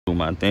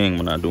my thing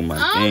when I do my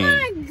thing. Oh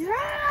my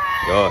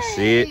God. Y'all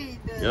see it?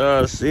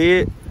 Y'all see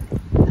it?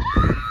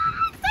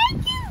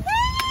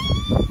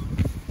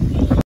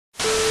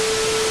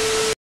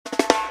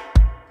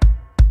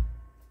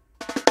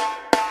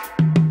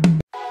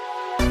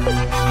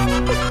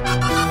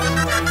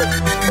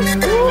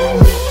 Thank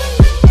you,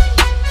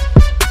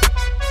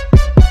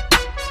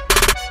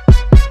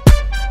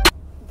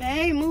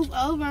 babe, move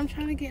over. I'm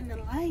trying to get in the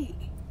light.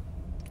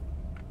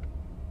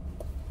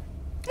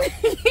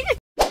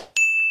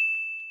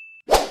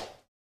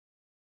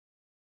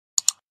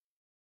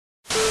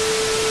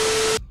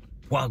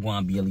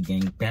 Wagwan BLE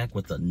Gang back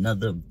with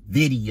another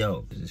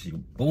video. This is your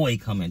boy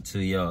coming to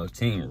y'all.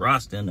 Team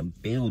Roster in the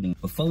building.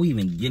 Before we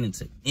even get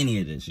into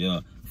any of this,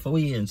 y'all. Before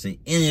we get into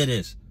any of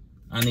this,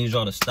 I need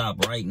y'all to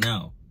stop right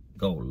now.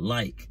 Go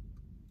like.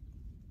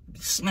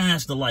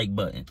 Smash the like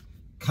button.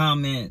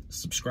 Comment,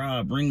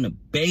 subscribe, ring the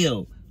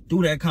bell.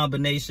 Do that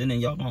combination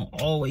and y'all gonna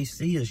always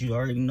see us. You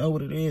already know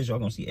what it is. Y'all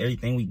gonna see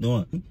everything we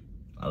doing.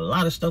 A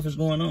lot of stuff is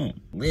going on.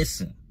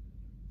 Listen,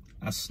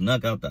 I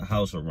snuck out the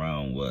house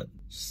around, what,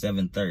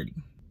 7:30.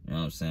 You know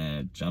what I'm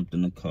saying? Jumped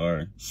in the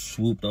car,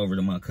 swooped over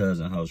to my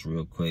cousin's house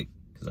real quick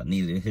because I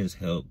needed his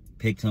help.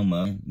 Picked him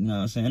up. You know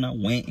what I'm saying? I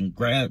went and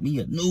grabbed me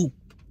a new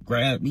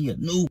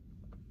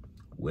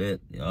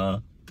whip,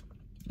 y'all.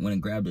 Went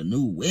and grabbed a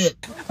new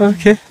whip.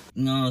 Okay.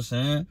 You know what I'm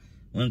saying?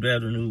 Went and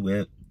grabbed a new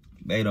whip.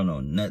 They don't know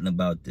nothing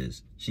about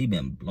this. She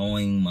been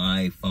blowing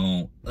my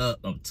phone up.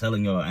 I'm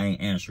telling y'all, I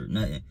ain't answered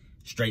nothing.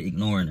 Straight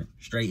ignoring her.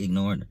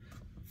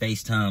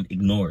 FaceTime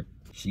ignored.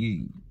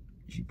 She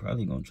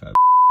probably gonna try to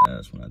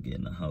ass when I get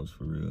in the house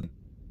for real.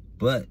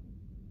 But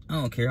I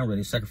don't care. I'm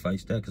ready to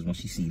sacrifice that because when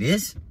she see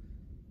this,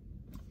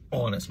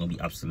 oh, that's gonna be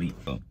obsolete,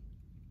 bro.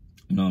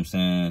 You know what I'm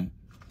saying?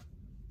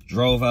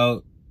 Drove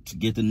out to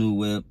get the new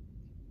whip.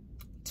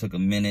 Took a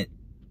minute.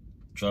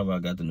 Drove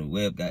out, got the new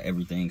whip, got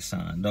everything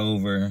signed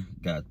over,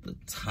 got the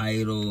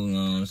title, you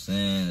know what I'm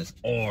saying? It's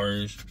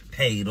ours,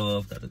 paid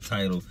off, got the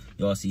title.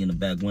 Y'all see in the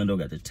back window,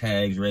 got the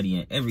tags ready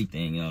and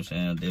everything, you know what I'm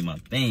saying? I did my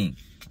thing.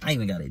 I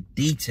even got it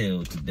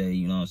detailed today,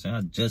 you know what I'm saying?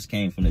 I just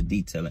came from the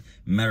detailing.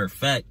 Matter of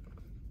fact,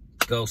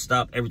 go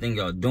stop everything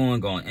y'all doing,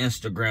 go on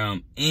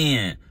Instagram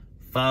and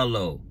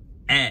follow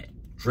at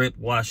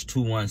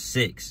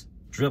dripwash216.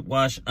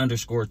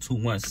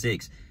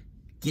 Dripwash_216.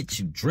 Get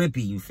you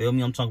drippy, you feel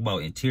me? I'm talking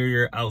about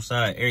interior,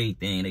 outside,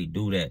 everything. They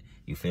do that,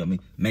 you feel me?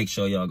 Make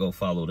sure y'all go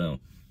follow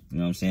them. You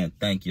know what I'm saying?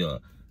 Thank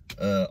y'all.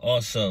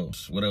 Also,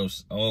 what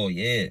else? Oh,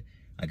 yeah.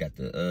 I got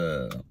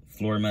the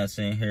floor mats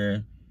in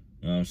here.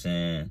 You know what I'm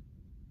saying?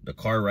 The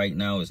car right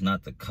now is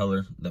not the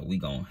color that we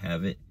gonna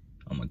have it.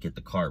 I'm gonna get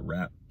the car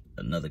wrapped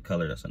another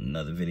color. That's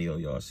another video.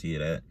 Y'all see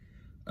it at.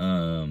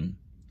 I'm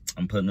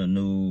putting a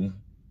new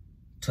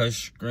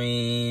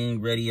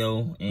touchscreen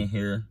radio in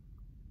here.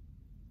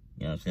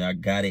 You know what I'm saying? I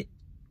got it,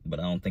 but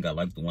I don't think I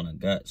like the one I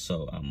got,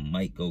 so I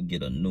might go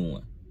get a new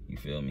one. You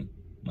feel me?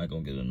 Might go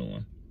get a new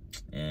one.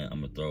 And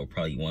I'm going to throw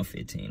probably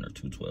 115 or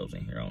 212s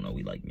in here. I don't know.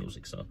 We like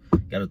music, so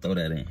got to throw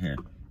that in here.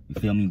 You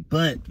feel me?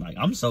 But, like,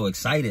 I'm so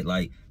excited.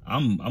 Like,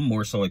 I'm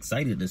more so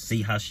excited to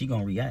see how she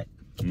going to react.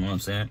 You know what I'm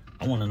saying?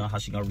 I want to know how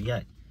she going to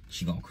react.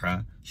 She going to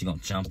cry. She going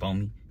to jump on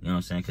me. You know what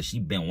I'm saying? Because she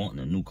been wanting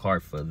a new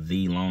car for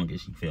the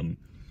longest. You feel me?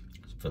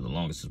 For the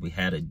longest since we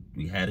had a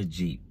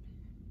Jeep.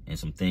 And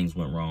some things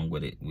went wrong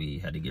with it. We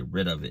had to get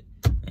rid of it.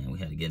 And we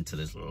had to get into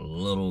this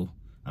little,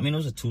 I mean, it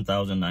was a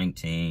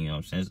 2019, you know what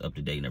I'm saying? It's up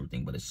to date and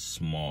everything, but it's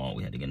small.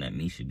 We had to get in that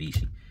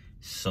Mitsubishi.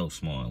 So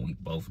small, and we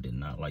both did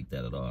not like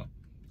that at all.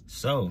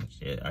 So,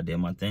 yeah, I did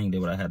my thing,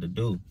 did what I had to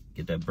do.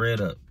 Get that bread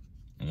up.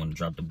 And when I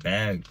dropped the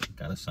bag,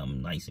 got her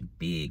something nice and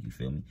big, you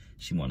feel me?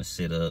 She want to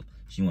sit up.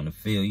 She want to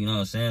feel, you know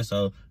what I'm saying?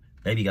 So,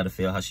 baby got to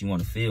feel how she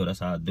want to feel.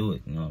 That's how I do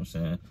it, you know what I'm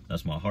saying?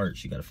 That's my heart.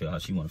 She got to feel how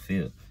she want to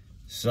feel.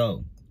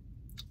 So,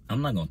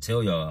 I'm not going to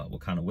tell y'all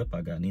what kind of whip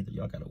I got neither.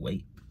 Y'all got to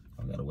wait.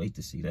 Y'all got to wait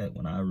to see that.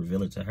 When I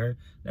reveal it to her,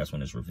 that's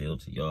when it's revealed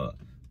to y'all.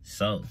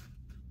 So,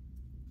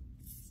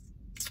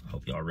 I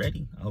hope y'all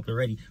ready. I hope you're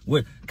ready.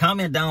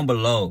 Comment down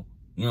below.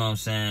 You know what I'm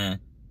saying?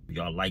 If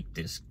y'all like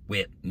this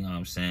whip. You know what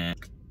I'm saying?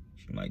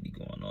 She might be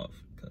going off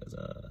because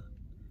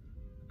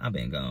I've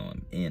been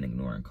going and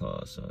ignoring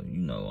calls. So, you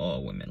know,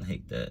 all women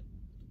hate that.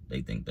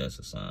 They think that's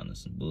a sign of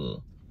some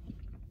bull.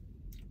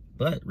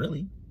 But,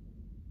 really,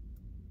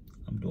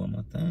 I'm doing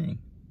my thing.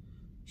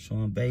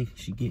 Showing bae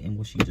she getting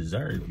what she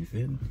deserves, you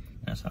feel me?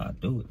 That's how I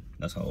do it.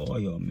 That's how all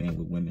y'all men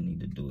with women need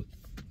to do it.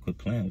 Quit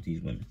playing with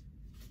these women.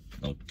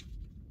 Don't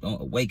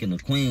awaken the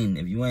queen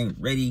if you ain't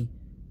ready,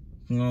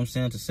 you know what I'm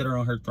saying, to sit her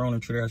on her throne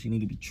and treat her how she need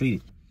to be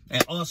treated.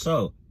 And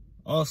also,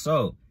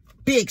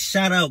 big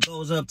shout out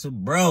goes up to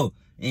bro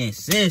and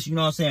sis, you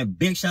know what I'm saying?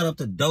 Big shout out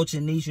to Dolce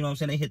and Niche, you know what I'm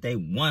saying? They hit their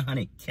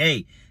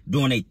 100K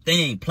doing their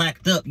thing,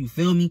 plaqued up, you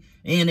feel me?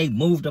 And they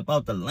moved up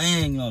out the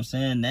land, you know what I'm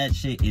saying? That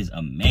shit is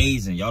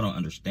amazing. Y'all don't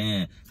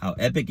understand how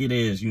epic it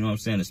is, you know what I'm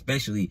saying?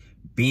 Especially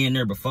being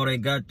there before they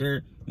got there, you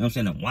know what I'm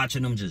saying? And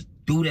watching them just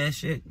do that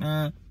shit,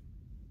 man.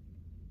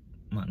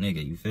 My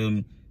nigga, you feel me?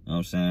 You know what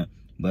I'm saying?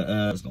 But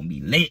it's gonna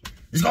be lit.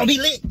 It's gonna be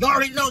lit. You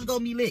already know it's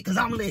gonna be lit, because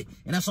I'm lit.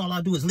 And that's all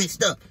I do is lit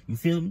stuff. You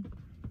feel me?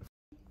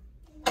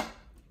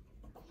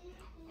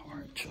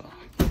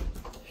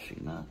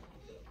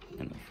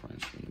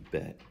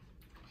 back.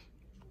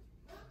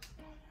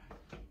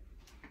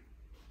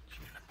 She's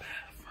in the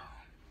bathroom.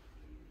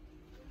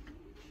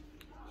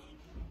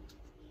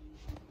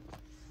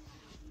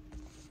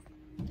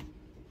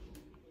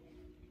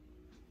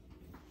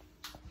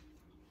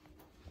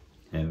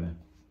 Heaven.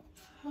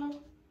 Huh?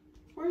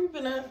 Where you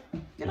been at?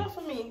 Get off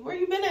of me. Where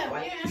you been at?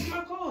 Why you answer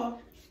my call?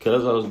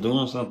 Because I was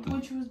doing something.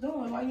 What you was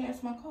doing? Why you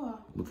answer my call?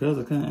 Because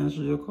I couldn't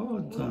answer your call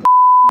at the time.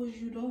 What was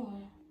you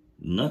doing?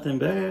 Nothing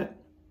bad.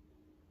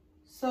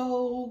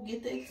 So,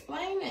 get to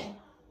explaining.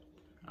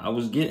 I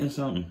was getting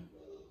something.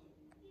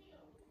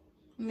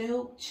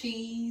 Milk,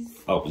 cheese.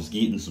 I was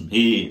getting some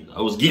head.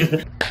 I was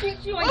getting...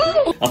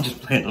 I'm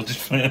just playing,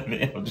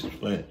 man. I'm just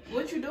playing.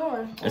 What you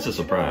doing? It's a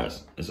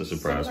surprise. It's a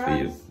surprise for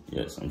you.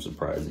 Yes, I'm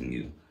surprising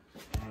you.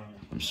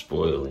 I'm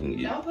spoiling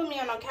you. Don't put me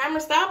on no camera.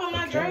 Stop, I'm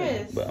not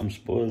dressed. But I'm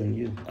spoiling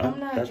you. I'm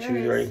not got dressed.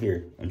 you right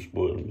here. I'm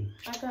spoiling you.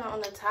 I got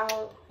on the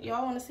towel.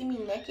 Y'all want to see me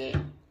naked?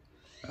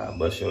 I'll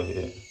bust your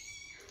head.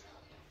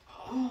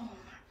 Oh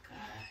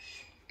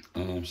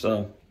my gosh.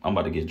 So I'm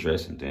about to get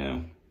dressed and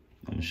then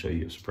I'm gonna show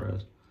you a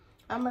surprise.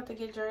 I'm about to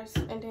get dressed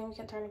and then we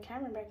can turn the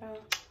camera back on.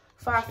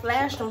 Before I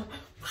flash them,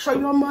 show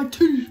you all my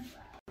teeth.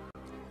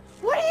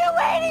 What are you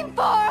waiting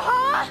for,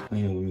 huh?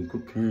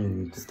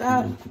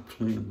 Stop.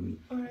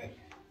 Alright.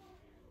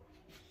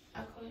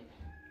 I quit.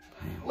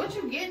 What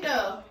you get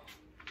though?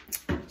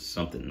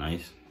 Something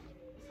nice.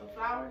 Some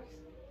flowers?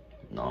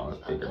 No,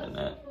 it's bigger than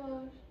that.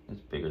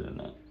 It's bigger than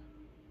that.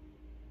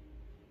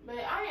 But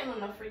I ain't on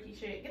no freaky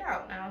shit. Get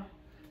out now.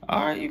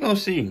 Alright, you gonna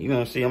see. You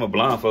gonna see. I'm gonna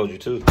blindfold you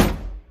too.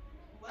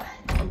 What?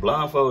 I'm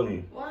blindfolding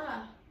you.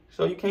 Why?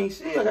 So you can't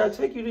see. I gotta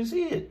take you to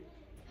see it.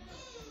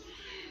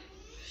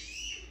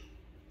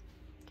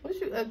 What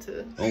you up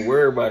to? Don't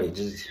worry about it.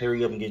 Just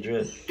hurry up and get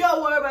dressed.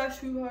 Don't worry about it,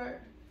 sweetheart.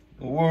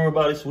 Don't worry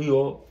about it,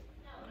 sweetheart.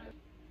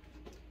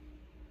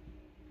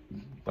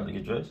 About to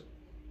get dressed?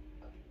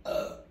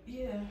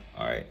 Yeah.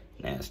 Alright,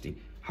 nasty.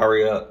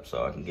 Hurry up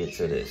so I can get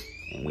to this.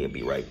 And we'll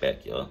be right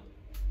back, y'all.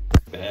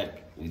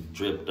 Back. We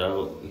dripped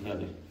out. We had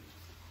to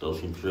throw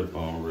some drip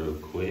on real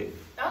quick.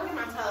 Don't get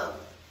my toe.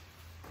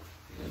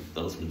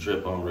 Throw some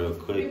drip on real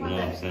quick, you know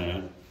what I'm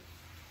saying?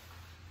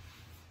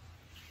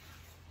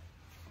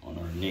 On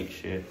our Nick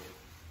shit.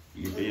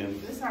 You feel me?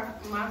 This is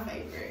my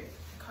favorite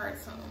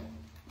cartoon.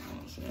 You know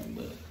what I'm saying?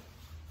 But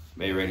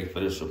be ready for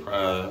this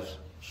surprise.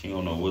 She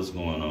don't know what's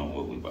going on,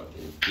 what we about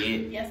to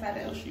get. Yes, I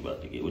do. What she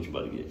about to get. What you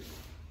about to get?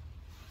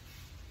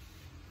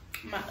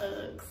 My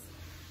Uggs.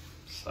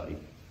 Psych.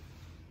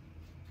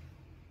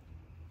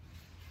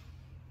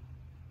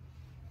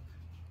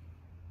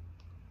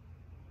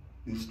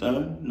 You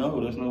stunned? No,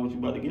 that's not what you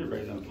about to get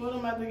right now. What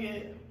am I about to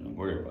get? Don't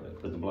worry about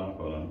it. Put the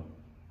blindfold on.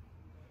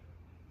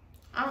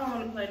 I don't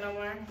want to play no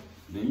more.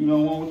 Then you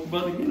don't want what you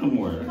about to get no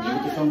more. Give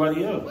it to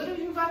somebody else. What are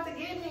you about to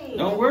get me?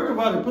 Don't worry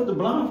about it. Put the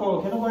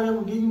blindfold. Can't nobody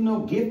ever give you no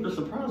gift or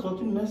surprise while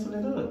you messing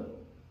it up.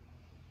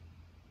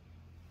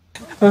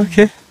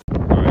 Okay.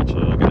 Alright,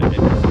 y'all. Gotta get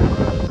this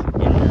surprise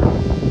in here.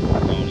 I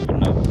don't even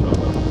know what's going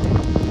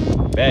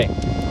on. Back.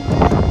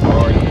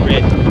 Are you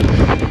ready?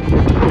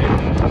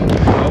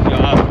 Hope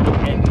your eyes are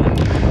looking.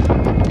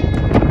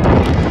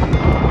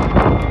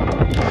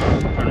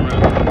 Turn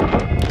around.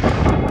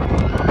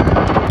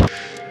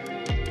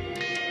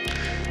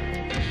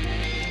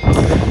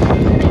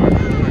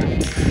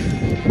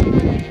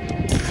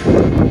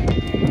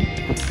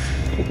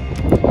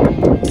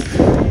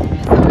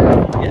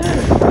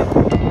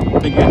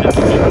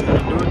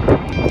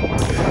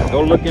 Go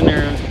look in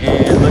there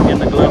and look in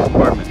the glove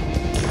compartment.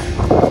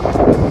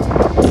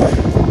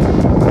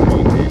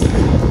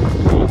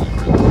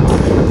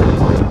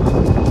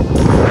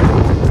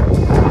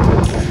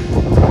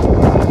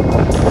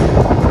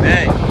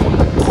 Hey.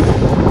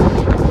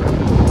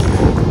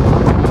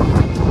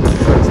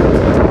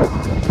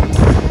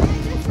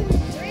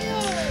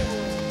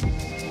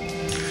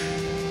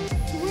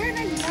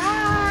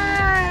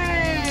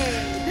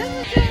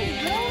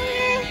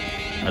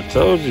 I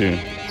told you.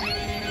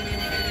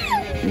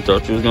 You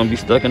thought you was gonna be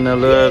stuck in that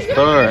little ass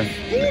car.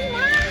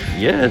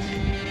 Yes.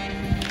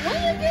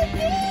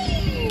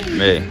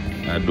 Hey,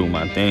 I do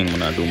my thing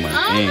when I do my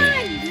thing.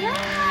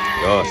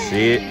 Y'all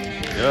see it?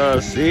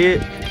 Y'all see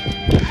it?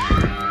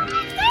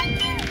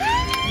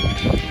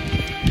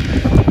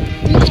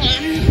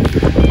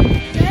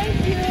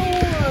 Thank you.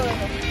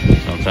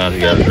 Sometimes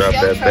you gotta drop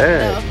that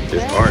bag.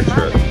 This is our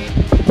truck.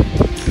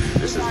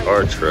 This is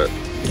our truck.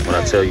 When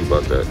I tell you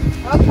about that.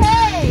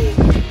 Okay.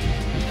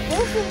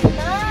 This is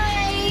nice.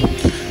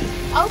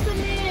 Open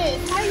it.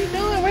 How you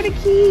doing? Where the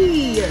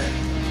key?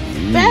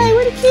 Babe,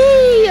 where the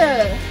key?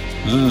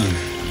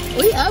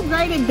 We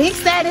upgraded big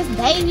status,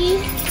 baby.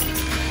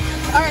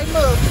 All right,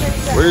 look.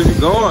 Where's he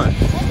going?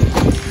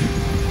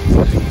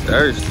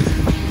 Thirsty.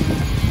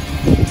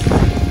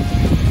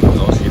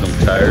 Don't see them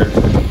tires,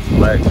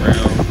 black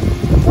ground.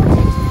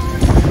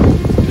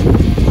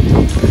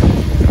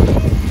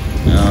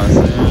 You know what I'm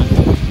saying?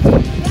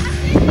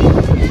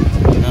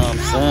 You know what I'm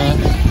saying?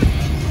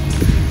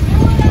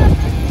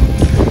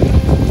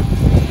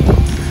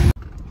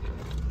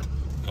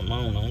 Come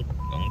on,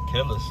 don't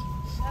kill us.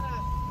 Shut up.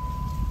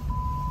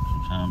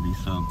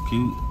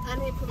 cute. I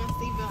need to put my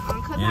seatbelt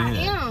on because Yeah. I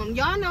am.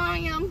 Y'all know I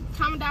am.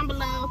 Comment down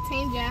below.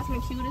 Team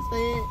Jasmine, cute as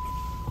fuck.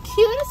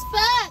 Cute as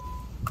fuck.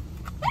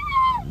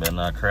 Better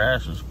not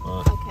crash as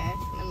fuck. Okay,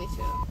 let me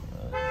chill.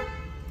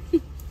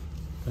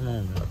 Come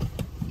on, girl.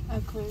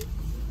 Okay.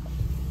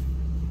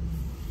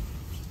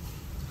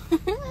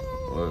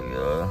 Look,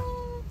 y'all.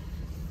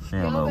 She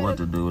don't know what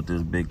to do with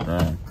this big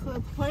thing.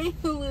 Quit playing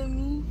with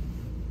me.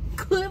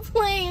 Quit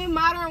playing.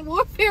 Modern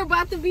Warfare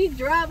about to be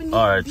driving.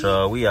 All right,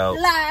 y'all. We out.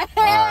 Like,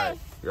 All right.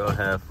 Y'all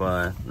have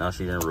fun. Now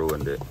she done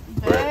ruined it.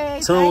 But hey,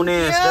 tune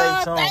in. you. Stay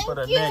tuned Thank for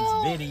the you. next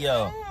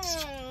video.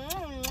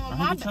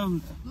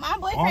 My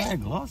All that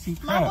boyfriend. glossy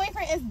My crap.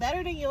 boyfriend is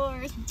better than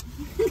yours.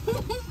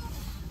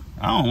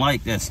 I don't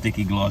like that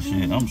sticky gloss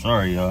shit. I'm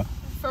sorry, y'all.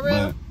 For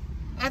real.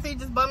 But After you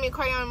just bought me a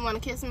crayon and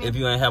want to kiss me. if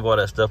you ain't have all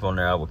that stuff on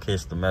there, I would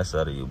kiss the mess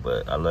out of you.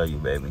 But I love you,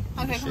 baby.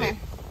 You Okay, the come shit. here.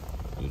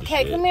 You the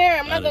Okay, shit. come here.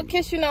 I'm not I gonna love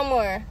kiss you no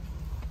more.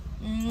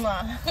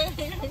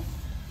 Mwah.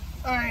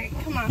 All right,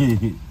 come on.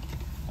 you.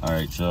 All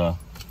right, y'all.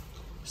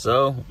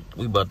 So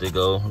we about to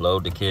go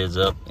load the kids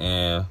up,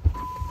 and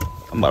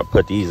I'm about to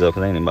put these up.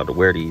 'Cause I ain't even about to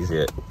wear these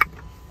yet.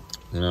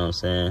 You know what I'm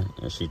saying?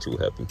 And she too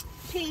happy.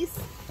 Peace.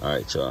 All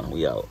right, y'all.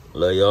 We out.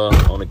 Love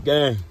y'all on the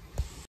game.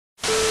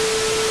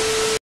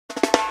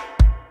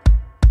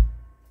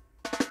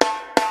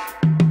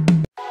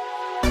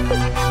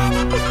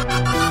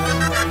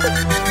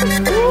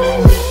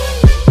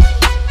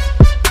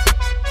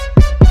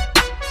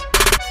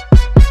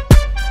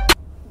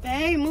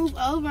 Babe, move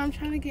over. I'm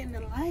trying to get in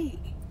the light.